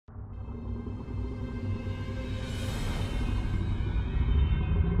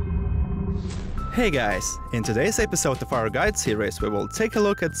Hey guys! In today's episode of our guide series we will take a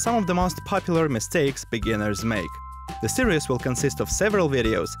look at some of the most popular mistakes beginners make. The series will consist of several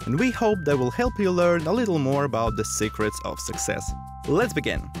videos, and we hope they will help you learn a little more about the secrets of success. Let's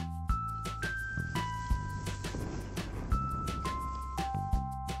begin!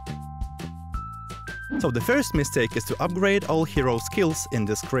 So the first mistake is to upgrade all hero skills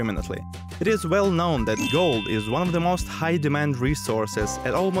indiscriminately. It is well known that gold is one of the most high-demand resources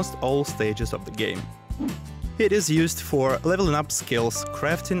at almost all stages of the game. It is used for leveling up skills,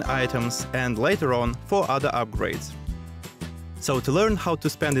 crafting items, and later on for other upgrades. So to learn how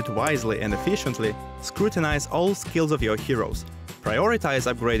to spend it wisely and efficiently, scrutinize all skills of your heroes.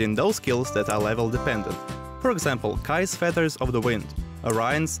 Prioritize upgrading those skills that are level dependent. For example, Kai's Feathers of the Wind,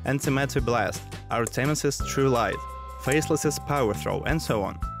 Orion's Antimatter Blast, Artemis's True Light, Faceless's Power Throw, and so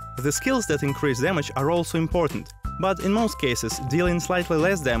on. The skills that increase damage are also important, but in most cases dealing slightly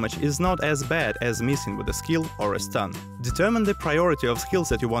less damage is not as bad as missing with a skill or a stun. Determine the priority of skills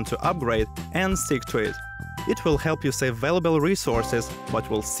that you want to upgrade and stick to it. It will help you save valuable resources, but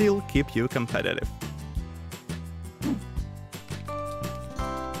will still keep you competitive.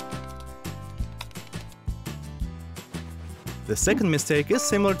 The second mistake is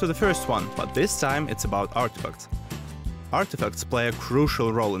similar to the first one, but this time it's about artifacts. Artifacts play a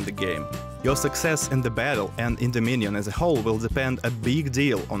crucial role in the game. Your success in the battle and in the minion as a whole will depend a big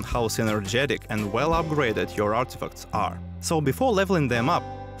deal on how synergetic and well upgraded your artifacts are. So before leveling them up,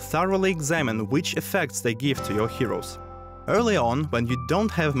 thoroughly examine which effects they give to your heroes. Early on, when you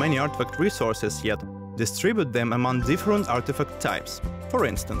don't have many artifact resources yet, distribute them among different artifact types. For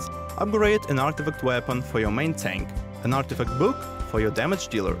instance, upgrade an artifact weapon for your main tank, an artifact book for your damage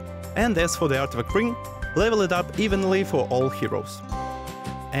dealer, and as for the artifact ring, level it up evenly for all heroes.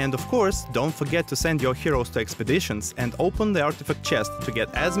 And of course, don't forget to send your heroes to expeditions and open the artifact chest to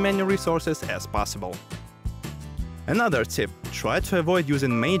get as many resources as possible. Another tip: try to avoid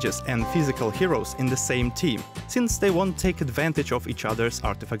using mages and physical heroes in the same team, since they won't take advantage of each other's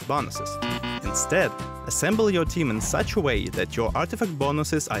artifact bonuses. Instead, assemble your team in such a way that your artifact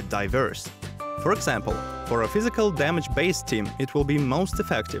bonuses are diverse. For example, for a physical damage-based team, it will be most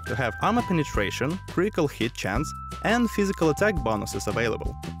effective to have armor penetration, critical hit chance, and physical attack bonuses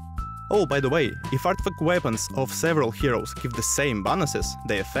available. Oh, by the way, if artifact weapons of several heroes give the same bonuses,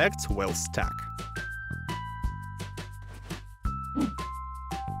 the effects will stack.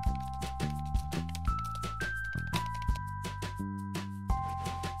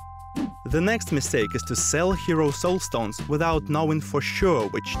 The next mistake is to sell hero soulstones without knowing for sure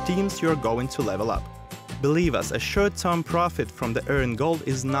which teams you're going to level up. Believe us, a short-term profit from the earned gold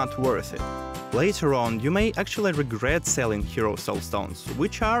is not worth it. Later on, you may actually regret selling hero soulstones,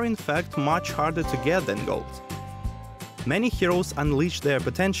 which are in fact much harder to get than gold. Many heroes unleash their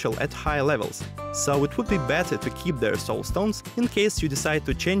potential at high levels, so it would be better to keep their soulstones in case you decide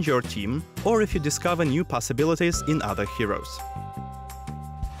to change your team or if you discover new possibilities in other heroes.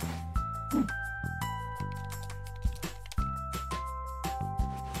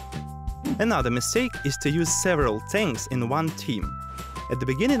 Another mistake is to use several tanks in one team. At the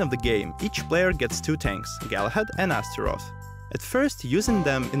beginning of the game, each player gets two tanks, Galahad and Astaroth. At first, using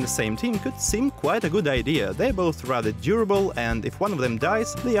them in the same team could seem quite a good idea. They're both rather durable, and if one of them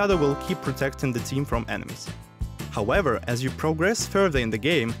dies, the other will keep protecting the team from enemies. However, as you progress further in the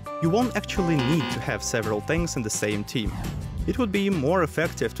game, you won't actually need to have several tanks in the same team. It would be more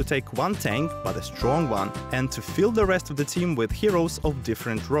effective to take one tank, but a strong one, and to fill the rest of the team with heroes of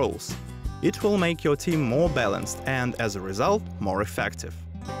different roles. It will make your team more balanced and, as a result, more effective.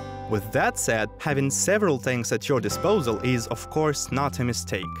 With that said, having several tanks at your disposal is, of course, not a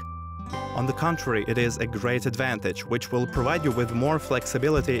mistake. On the contrary, it is a great advantage, which will provide you with more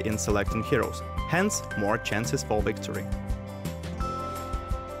flexibility in selecting heroes, hence more chances for victory.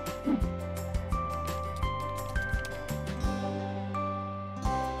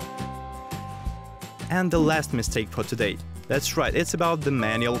 And the last mistake for today. That's right, it's about the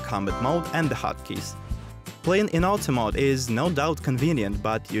manual combat mode and the hotkeys. Playing in auto mode is no doubt convenient,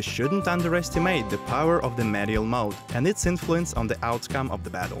 but you shouldn't underestimate the power of the manual mode and its influence on the outcome of the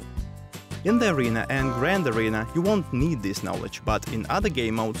battle. In the arena and grand arena, you won't need this knowledge, but in other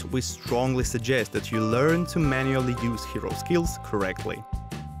game modes we strongly suggest that you learn to manually use hero skills correctly.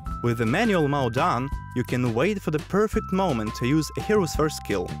 With the manual mode on, you can wait for the perfect moment to use a hero's first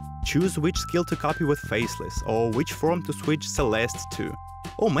skill, choose which skill to copy with Faceless, or which form to switch Celeste to,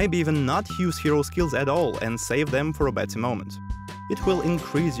 or maybe even not use hero skills at all and save them for a better moment. It will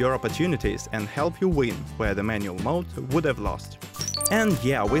increase your opportunities and help you win where the manual mode would have lost. And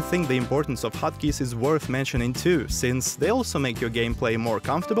yeah, we think the importance of hotkeys is worth mentioning too, since they also make your gameplay more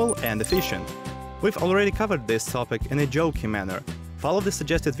comfortable and efficient. We've already covered this topic in a jokey manner. Follow the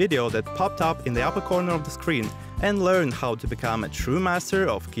suggested video that popped up in the upper corner of the screen and learn how to become a true master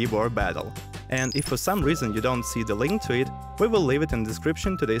of keyboard battle. And if for some reason you don't see the link to it, we will leave it in the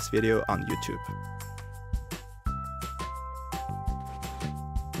description to this video on YouTube.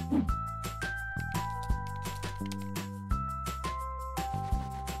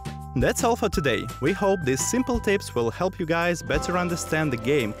 That's all for today. We hope these simple tips will help you guys better understand the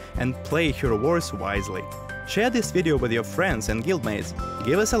game and play Hero Wars wisely. Share this video with your friends and guildmates,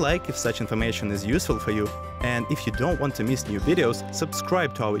 give us a like if such information is useful for you, and if you don't want to miss new videos,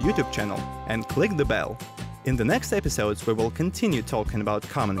 subscribe to our YouTube channel and click the bell. In the next episodes we will continue talking about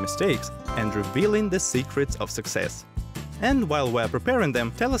common mistakes and revealing the secrets of success. And while we're preparing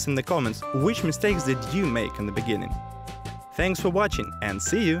them, tell us in the comments which mistakes did you make in the beginning. Thanks for watching and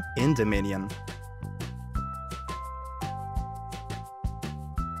see you in Dominion!